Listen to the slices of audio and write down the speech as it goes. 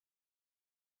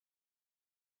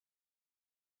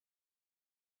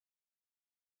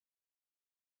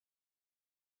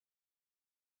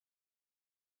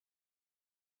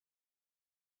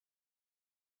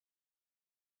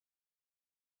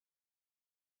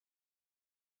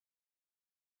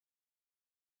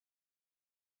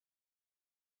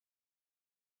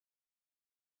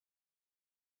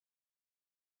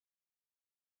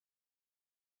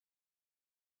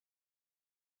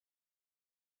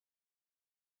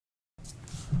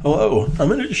Hello, I'm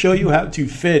going to show you how to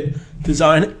fit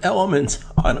design elements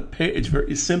on a page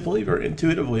very simply, very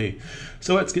intuitively.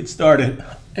 So let's get started.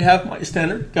 I have my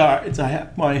standard guides. I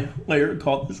have my layer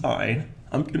called design.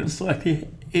 I'm going to select the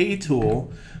A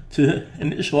tool to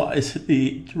initialize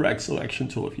the direct selection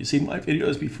tool. If you've seen my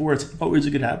videos before, it's always a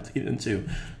good habit to get into.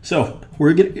 So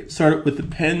we're going to get started with the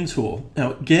pen tool.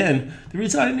 Now again, the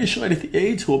reason I initialized the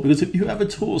A tool, because if you have a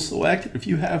tool selected, if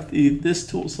you have this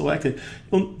tool selected,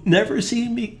 you'll never see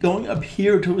me going up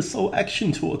here to a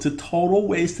selection tool. It's a total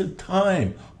waste of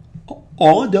time.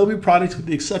 All Adobe products, with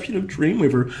the exception of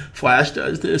Dreamweaver, Flash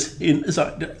does this,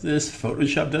 InDesign does this,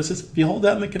 Photoshop does this. If you hold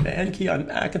down the Command key on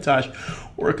Macintosh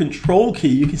or a Control key,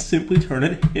 you can simply turn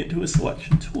it into a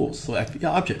selection tool. Select the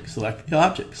object, select the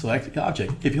object, select the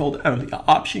object. If you hold down the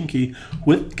Option key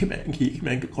with the Command key, you can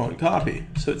make a clone copy.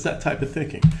 So it's that type of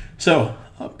thinking. So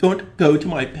I'm going to go to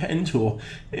my pen tool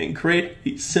and create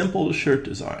a simple shirt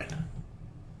design.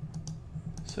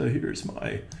 So here's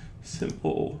my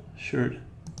simple shirt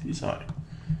design.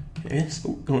 Okay, so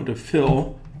we're going to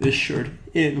fill this shirt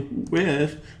in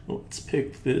with, let's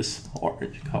pick this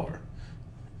orange color.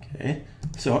 Okay,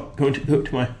 so I'm going to go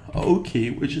to my O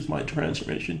key, which is my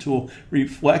transformation tool,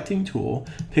 reflecting tool,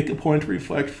 pick a point to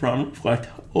reflect from, reflect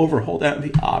over, hold down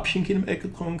the Option key to make a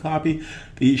clone copy,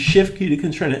 the Shift key to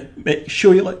constrain it. Make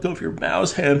sure you let go of your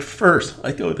mouse hand first.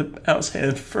 Let go of the mouse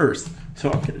hand first.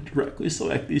 So I'm going to directly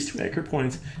select these two anchor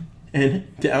points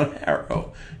and down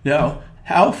arrow. Now,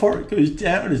 how far it goes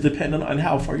down is dependent on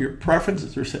how far your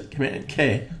preferences are set. Command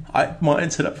K. I have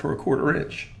mine set up for 1/4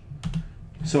 inch.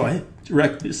 So I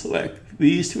directly select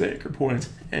these two anchor points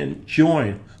and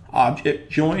join.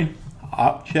 Object join,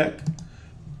 object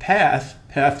path,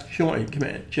 path join,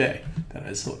 Command J. Then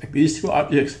I select these two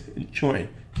objects and join,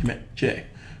 Command J.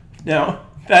 Now,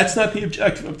 that's not the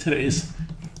objective of today's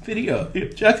video. The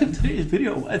objective of today's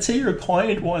video, let's say your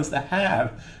client wants to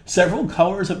have several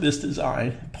colors of this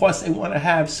design, plus they want to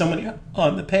have so many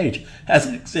on the page. As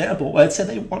an example, let's say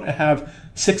they want to have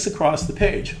 6 across the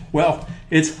page. Well,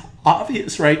 it's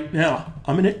obvious right now.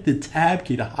 I'm going to hit the Tab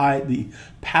key to hide the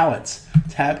palettes.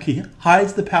 Tab key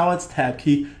hides the palettes, Tab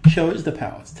key shows the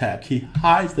palettes, Tab key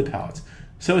hides the palettes.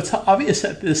 So it's obvious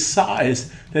at this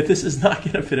size that this is not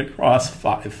going to fit across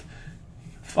 5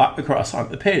 across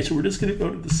on the page. So we're just going to go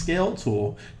to the scale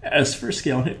tool, as for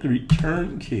scale, and hit the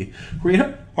return key. We're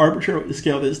going to arbitrarily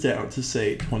scale this down to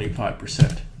say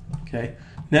 25%. Okay.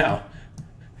 Now,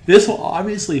 this will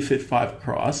obviously fit 5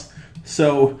 across,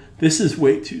 so this is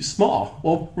way too small.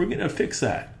 Well, we're going to fix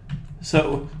that.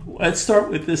 So let's start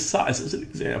with this size as an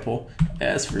example.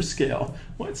 As for scale,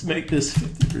 let's make this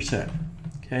 50%.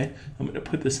 Okay. I'm going to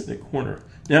put this in the corner.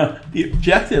 Now, the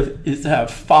objective is to have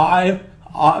 5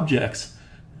 objects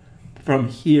from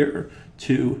here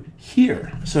to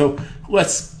here. So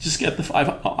let's just get the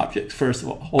 5 objects. First of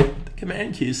all, hold the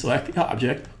Command key, select the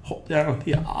object, hold down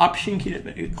the Option key to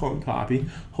make a clone copy,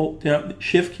 hold down the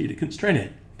Shift key to constrain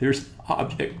it. There's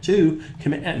object 2,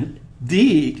 Command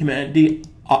D,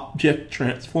 object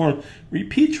transform,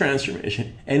 repeat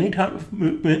transformation. Any type of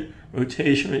movement,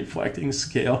 rotation, reflecting,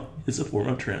 scale is a form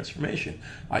of transformation.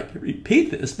 I can repeat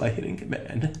this by hitting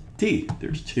Command D.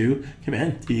 There's 2,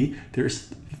 Command D, there's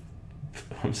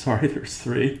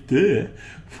 3,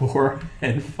 4,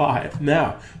 and 5.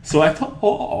 Now, select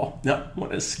all. Now, I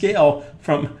want to scale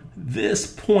from this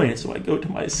point. So I go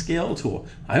to my scale tool.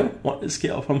 I want to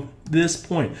scale from this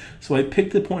point. So I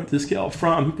pick the point to scale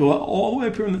from, go all the way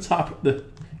up here on the top of the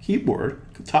keyboard,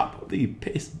 top of the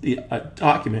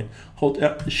document, hold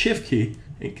down the Shift key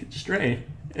and constrain,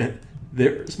 and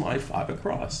there's my 5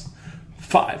 across.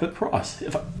 5 across.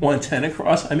 If I want 10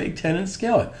 across, I make 10 and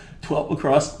scale it. 12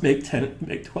 across, make 10,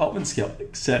 make 12 and scale it,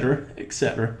 etc.,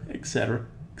 etc., etc.,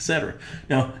 etc.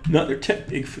 Now, another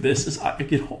technique for this is I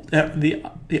can hold down the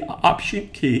Option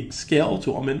key, scale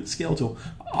tool. I'm in the scale tool.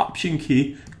 Option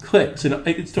key, click. So now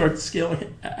I can start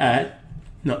scaling at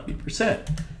 90%.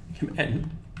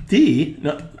 Command D,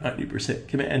 not 90%.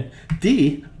 Command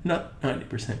D, not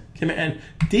 90%. Command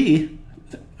D,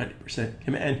 90%.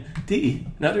 Command D,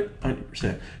 another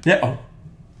 90%. Now,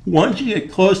 once you get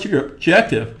close to your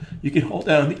objective, you can hold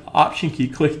down the Option key,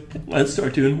 click, let's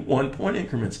start doing 1-point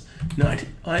increments.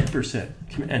 99%.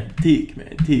 Command D,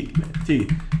 Command D, Command D,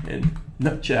 and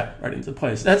nutjack right into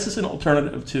place. That's just an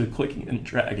alternative to clicking and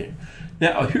dragging.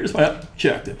 Now, here's my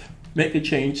objective. Make a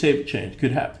change, save a change.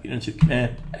 Could have to get into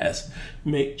Command S.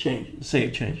 Make changes,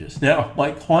 save changes. Now,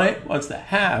 my client wants to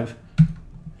have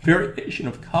variation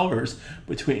of colors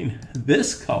between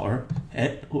this color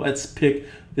and let's pick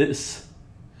this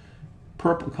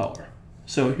purple color.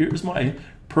 So here's my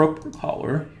purple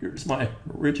color. Here's my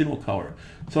original color.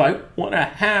 So I want to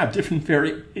have different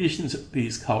variations of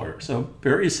these colors. So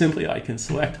very simply, I can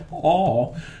select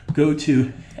all, go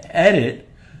to edit,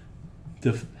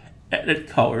 edit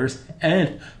colors,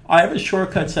 and I have a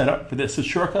shortcut set up for this. The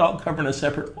shortcut I'll cover in a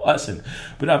separate lesson,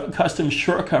 but I have a custom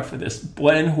shortcut for this: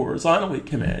 blend horizontally,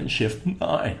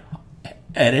 Command-Shift-9.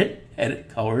 Edit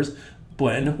colors,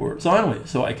 blend horizontally.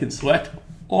 So I can select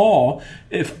all.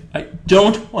 If I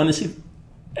don't want to see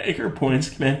anchor points,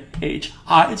 Command-H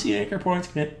hides the anchor points,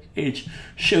 Command-H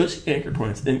shows the anchor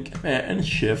points, then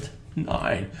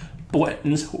Command-Shift-9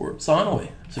 blends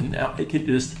horizontally. So now I can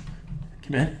just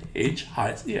Command-H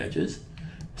hides the edges,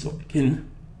 so I can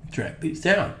drag these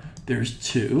down. There's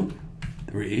 2,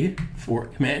 3, 4,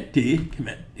 Command-D,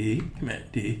 Command-D,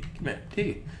 Command-D,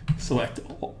 Command-D. Select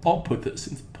all, put this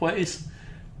into place.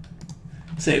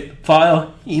 Save the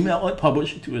file, email it,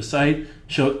 publish it to a site,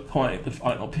 show the client the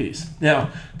final piece. Now,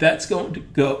 that's going to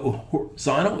go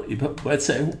horizontally, but let's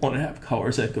say I want to have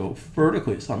colors that go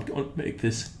vertically. So I'm going to make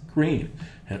this green,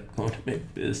 and I'm going to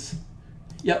make this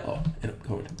yellow, and I'm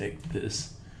going to make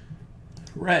this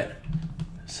red.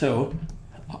 So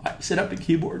I set up a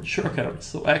keyboard shortcut. I'm going to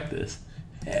select this,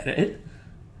 edit,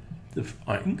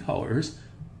 define colors,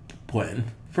 blend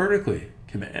vertically,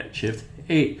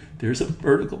 Command-Shift-8. There's a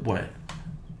vertical blend.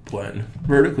 Blend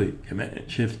vertically,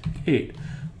 Command-Shift-8.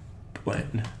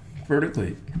 Blend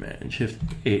vertically,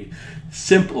 Command-Shift-8.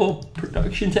 Simple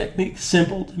production technique,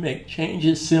 simple to make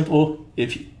changes, simple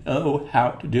if you know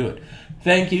how to do it.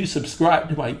 Thank you. Subscribe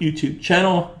to my YouTube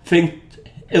channel,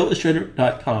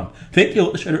 thinkillustrator.com.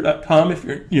 Thinkillustrator.com if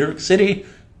you're in New York City,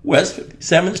 West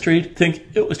 57th Street.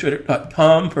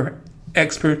 Thinkillustrator.com for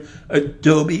expert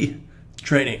Adobe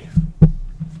training.